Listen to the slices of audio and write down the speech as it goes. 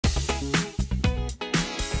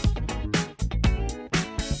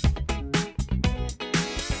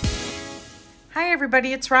Hi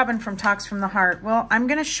everybody, it's Robin from Talks from the Heart. Well, I'm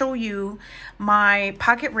going to show you my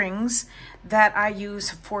pocket rings that I use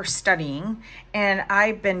for studying, and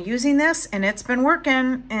I've been using this and it's been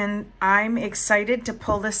working, and I'm excited to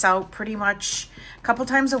pull this out pretty much a couple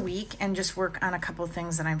times a week and just work on a couple of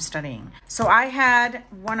things that I'm studying. So I had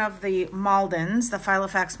one of the Maldens, the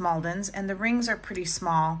Filofax Maldens, and the rings are pretty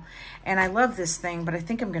small, and I love this thing, but I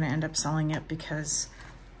think I'm going to end up selling it because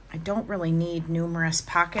I don't really need numerous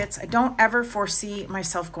pockets. I don't ever foresee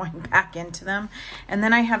myself going back into them. And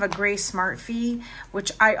then I have a gray Smartfee,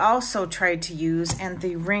 which I also tried to use, and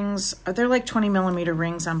the rings, they're like 20mm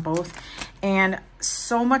rings on both, and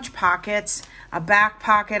so much pockets, a back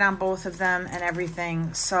pocket on both of them and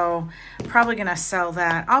everything. So I'm probably gonna sell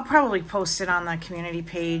that. I'll probably post it on the community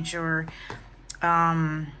page or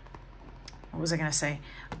what was I gonna say?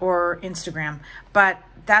 Or Instagram, but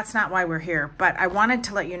that's not why we're here. But I wanted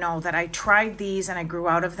to let you know that I tried these and I grew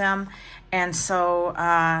out of them. And so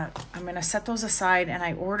I'm gonna set those aside, and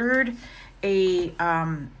I ordered a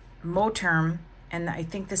Moterm, and I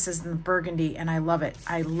think this is in the burgundy, and I love it.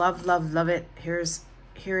 I love, love, love it.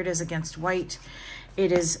 Here it is against white.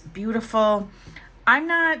 It is beautiful. I'm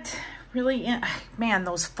not really in, man,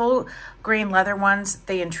 those full grain leather ones,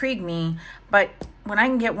 they intrigue me, but when I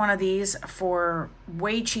can get one of these for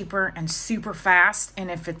way cheaper and super fast,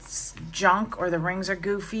 and if it's junk or the rings are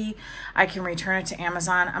goofy, I can return it to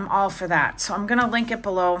Amazon. I'm all for that. So I'm gonna link it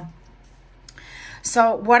below.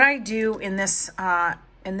 So what I do in this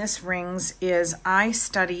rings is I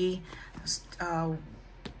study,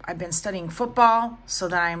 I've been studying football so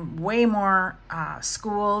that I'm way more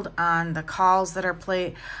schooled on the calls that are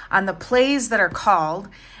on the plays that are called,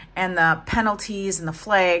 and the penalties and the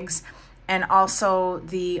flags, and also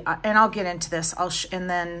the and I'll get into this. And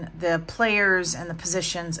then the players and the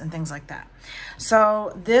positions and things like that.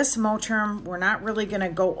 So this Moterm, we're not really going to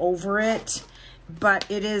go over it, but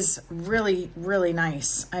it is really, really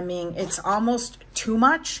nice. I mean, it's almost too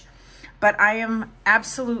much, but I am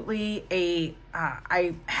absolutely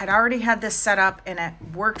I had already had this set up and it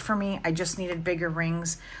worked for me. I just needed bigger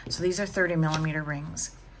rings. So these are 30mm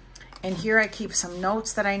rings. And here I keep some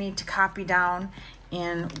notes that I need to copy down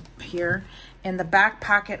in here. In the back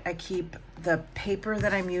pocket, I keep the paper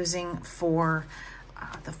that I'm using for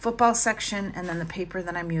the football section, and then the paper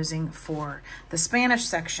that I'm using for the Spanish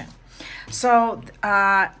section. So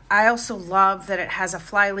I also love that it has a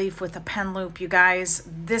fly leaf with a pen loop. You guys,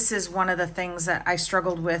 this is one of the things that I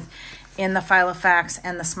struggled with in the Filofax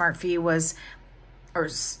and the Smartfee was,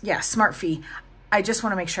 Smartfee. I just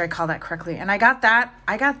want to make sure I call that correctly. And I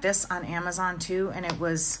got this on Amazon too, and it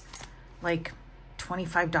was like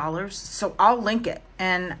 $25. So I'll link it,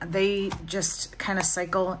 and they just kind of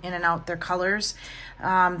cycle in and out their colors.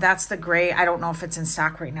 That's the gray. I don't know if it's in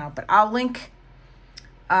stock right now, but I'll link.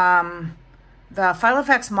 The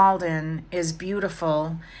Filofax Malden is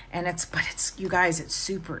beautiful, and it's you guys, it's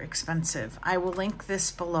super expensive. I will link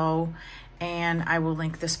this below, and I will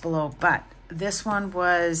link this below, but this one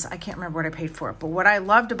was, I can't remember what I paid for it, but what I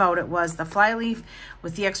loved about it was the fly leaf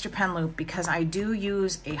with the extra pen loop, because I do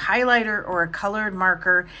use a highlighter or a colored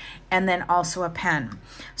marker, and then also a pen.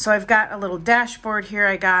 So I've got a little dashboard here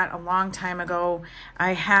I got a long time ago.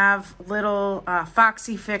 I have little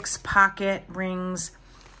Foxy Fix pocket rings,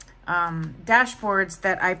 dashboards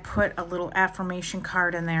that I put a little affirmation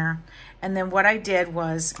card in there. And then what I did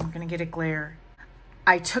was, I'm gonna get a glare,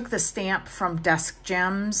 I took the stamp from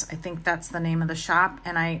Jems, I think that's the name of the shop,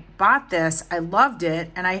 and I bought this. I loved it,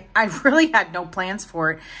 and I really had no plans for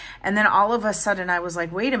it. And then all of a sudden I was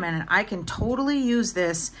like, wait a minute, I can totally use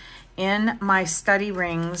this in my study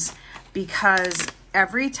rings, because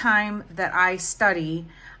every time that I study,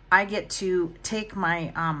 I get to take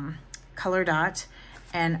my color dot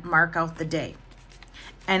and mark out the day.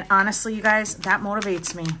 And honestly, you guys, that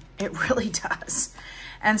motivates me. It really does.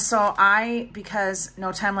 And so because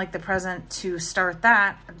no time like the present to start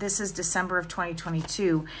that, this is December of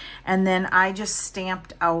 2022. And then I just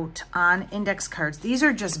stamped out on index cards. These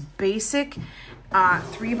are just basic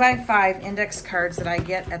 3x5 index cards that I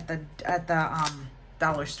get at the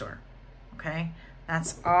dollar store. Okay,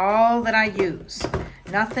 that's all that I use.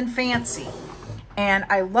 Nothing fancy. And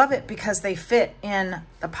I love it because they fit in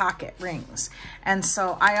the pocket rings. And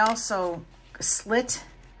so I also slit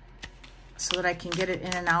so that I can get it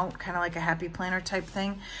in and out, kind of like a happy planner type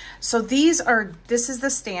thing. So this is the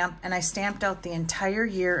stamp, and I stamped out the entire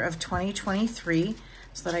year of 2023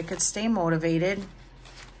 so that I could stay motivated.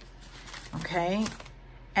 Okay,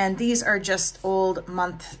 and these are just old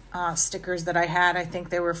month stickers that I had. I think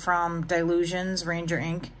they were from Delusions Ranger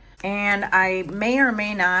ink. And I may or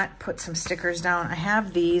may not put some stickers down. I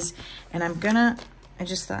have these, and I'm gonna I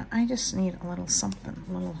just thought I just need a little something,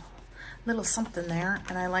 little something there,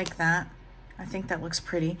 and I like that. I think that looks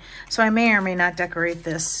pretty. So I may or may not decorate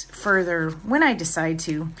this further when I decide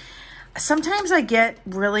to. Sometimes I get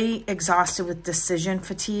really exhausted with decision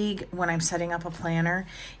fatigue when I'm setting up a planner.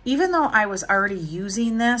 Even though I was already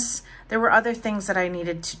using this, there were other things that I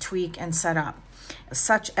needed to tweak and set up,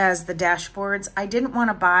 such as the dashboards. I didn't want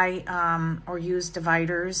to buy or use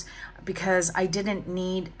dividers because I didn't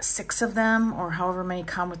need 6 of them or however many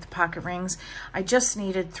come with the pocket rings. I just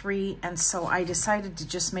needed 3, and so I decided to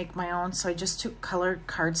just make my own. So I just took colored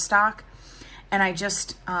cardstock and I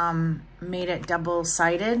just made it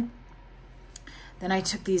double-sided. Then I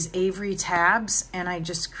took these Avery tabs and I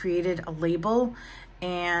just created a label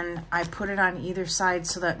and I put it on either side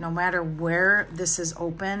so that no matter where this is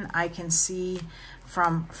open, I can see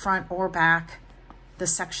from front or back the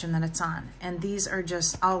section that it's on. And these are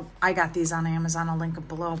just, I got these on Amazon, I'll link them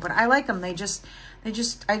below, but I like them. I just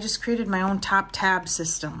created my own top tab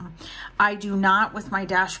system. I do not, with my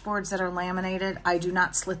dashboards that are laminated, I do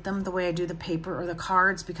not slit them the way I do the paper or the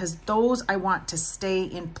cards, because those I want to stay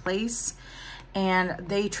in place and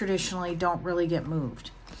they traditionally don't really get moved.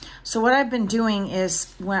 So what I've been doing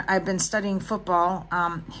is, when I've been studying football,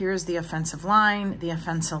 here's the offensive line, the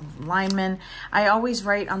offensive lineman. I always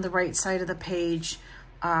write on the right side of the page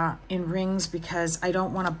in rings because I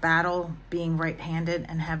don't want to battle being right-handed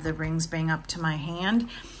and have the rings bang up to my hand.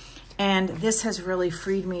 And this has really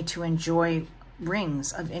freed me to enjoy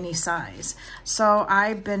rings of any size. So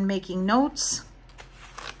I've been making notes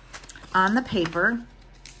on the paper,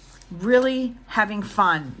 really having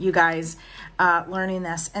fun, you guys, learning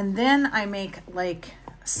this. And then I make like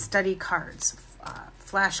study cards,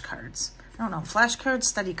 flashcards. I don't know, flashcards,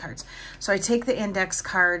 study cards. So I take the index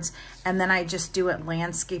cards and then I just do it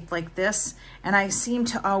landscape like this. And I seem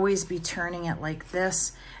to always be turning it like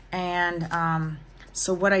this. And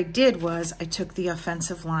so what I did was I took the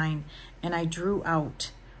offensive line and I drew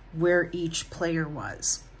out where each player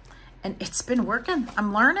was. And it's been working.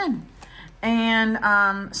 I'm learning.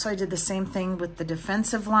 And so I did the same thing with the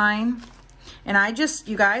defensive line. And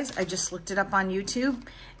you guys, I just looked it up on YouTube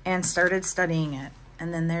and started studying it.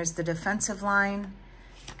 And then there's the defensive line.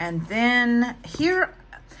 And then here,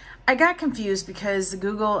 I got confused because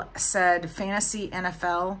Google said fantasy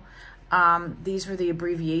NFL. These were the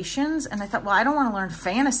abbreviations. And I thought, well, I don't want to learn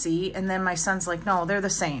fantasy. And then my son's like, no, they're the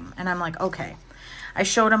same. And I'm like, okay. I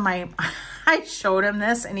showed him I showed him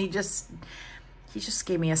this and he just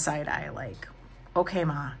gave me a side eye like, okay,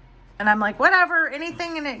 Ma. And I'm like, whatever,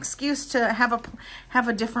 anything, an excuse to have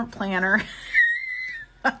a different planner.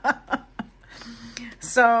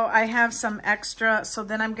 So I have some extra. So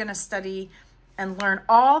then I'm going to study and learn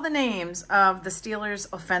all the names of the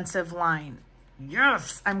Steelers offensive line.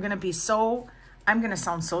 Yes, I'm going to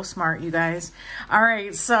sound so smart, you guys. All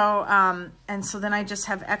right. So, and so then I just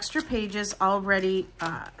have extra pages already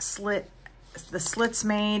the slits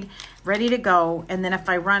made, ready to go. And then if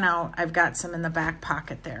I run out, I've got some in the back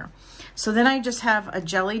pocket there. So then I just have a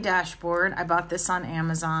jelly dashboard. I bought this on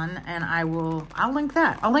Amazon and I'll link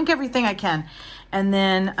that. I'll link everything I can. And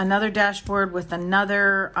then another dashboard with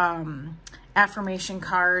another affirmation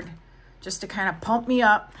card just to kind of pump me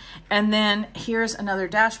up. And then here's another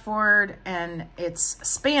dashboard and it's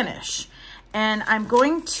Spanish. And I'm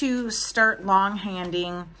going to start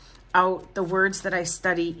longhanding out the words that I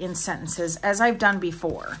study in sentences as I've done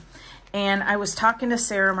before. And I was talking to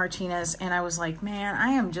Sarah Martinez and I was like, man, I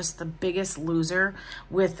am just the biggest loser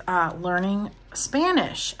with learning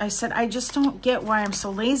Spanish. I said, I just don't get why I'm so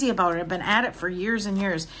lazy about it. I've been at it for years and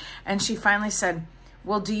years. And she finally said,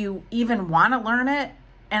 well, do you even want to learn it?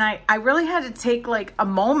 And I really had to take like a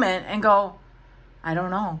moment and go, I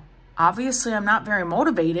don't know. Obviously, I'm not very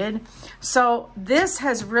motivated. So this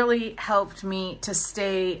has really helped me to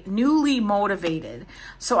stay newly motivated.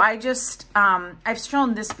 So I just, I've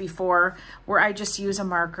shown this before where I just use a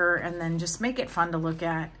marker and then just make it fun to look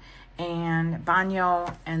at. And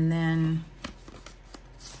baño and then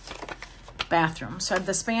bathroom. So I have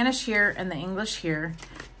the Spanish here and the English here.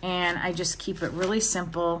 And I just keep it really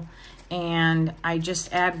simple. And I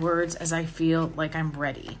just add words as I feel like I'm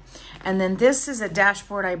ready. And then this is a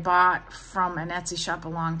dashboard I bought from an Etsy shop a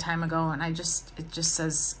long time ago, and it just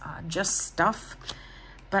says just stuff.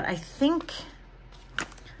 But I think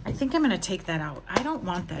I'm gonna take that out. I don't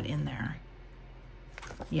want that in there.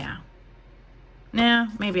 Yeah. Nah,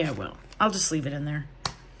 maybe I will. I'll just leave it in there.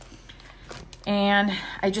 And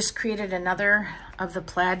I just created another of the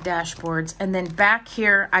plaid dashboards. And then back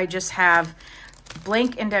here, I just have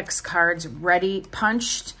blank index cards ready,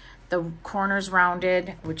 punched The corners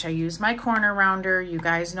rounded, which I use my corner rounder. You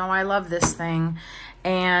guys know I love this thing.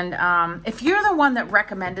 And if you're the one that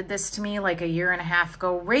recommended this to me like a year and a half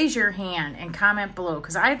ago, raise your hand and comment below,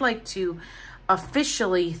 because I'd like to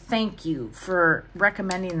officially thank you for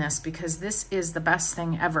recommending this, because this is the best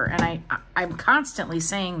thing ever. And I'm constantly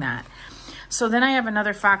saying that. So then I have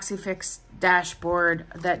another Foxy Fix dashboard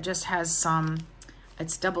that just has some,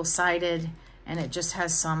 it's double-sided, and it just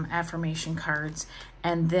has some affirmation cards.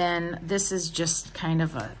 And then this is just kind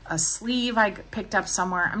of a sleeve I picked up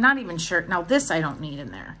somewhere. I'm not even sure. Now this I don't need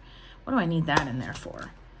in there. What do I need that in there for?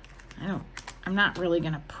 I'm not really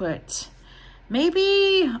gonna put,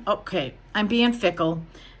 maybe, okay, I'm being fickle.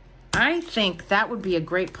 I think that would be a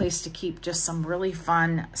great place to keep just some really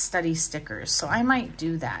fun study stickers. So I might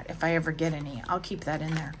do that if I ever get any. I'll keep that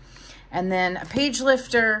in there. And then a page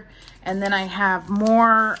lifter, and then I have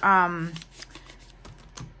more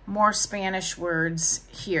Spanish words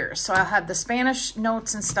here. So I'll have the Spanish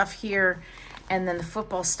notes and stuff here, and then the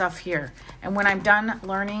football stuff here. And when I'm done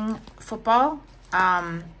learning football,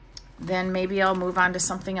 then maybe I'll move on to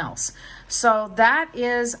something else. So that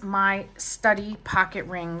is my study pocket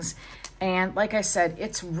rings. And like I said,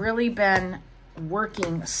 it's really been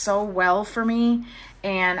working so well for me.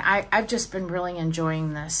 And I've just been really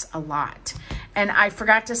enjoying this a lot. And I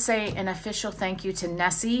forgot to say an official thank you to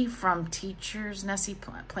Nessie from Teachers Nessie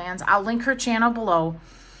Plans. I'll link her channel below.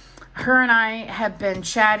 Her and I have been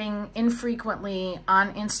chatting infrequently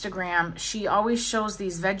on Instagram. She always shows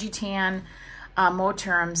these Vegetan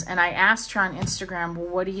Moterms, and I asked her on Instagram, well,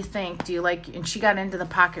 what do you think? Do you like, and she got into the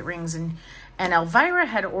pocket rings, and Elvira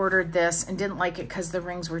had ordered this and didn't like it because the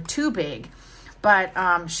rings were too big. But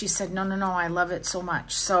she said, no, I love it so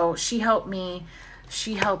much. So she helped me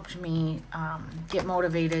get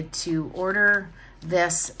motivated to order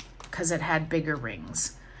this because it had bigger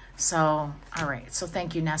rings. So, all right. So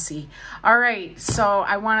thank you, Nessie. All right. So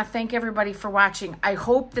I want to thank everybody for watching. I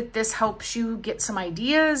hope that this helps you get some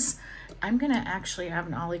ideas. I'm going to actually have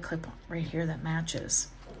an ollie clip right here that matches.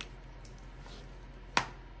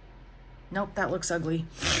 Nope, that looks ugly.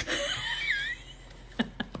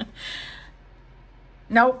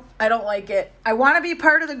 Nope, I don't like it. I want to be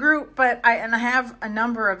part of the group, but I have a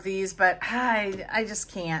number of these, but I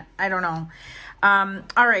just can't. I don't know.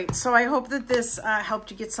 All right, so I hope that this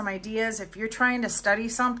helped you get some ideas. If you're trying to study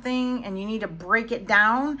something and you need to break it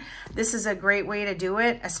down, this is a great way to do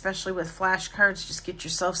it, especially with flashcards. Just get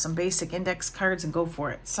yourself some basic index cards and go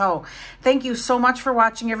for it. So thank you so much for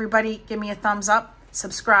watching, everybody. Give me a thumbs up,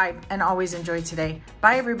 subscribe, and always enjoy today.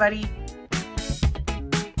 Bye, everybody.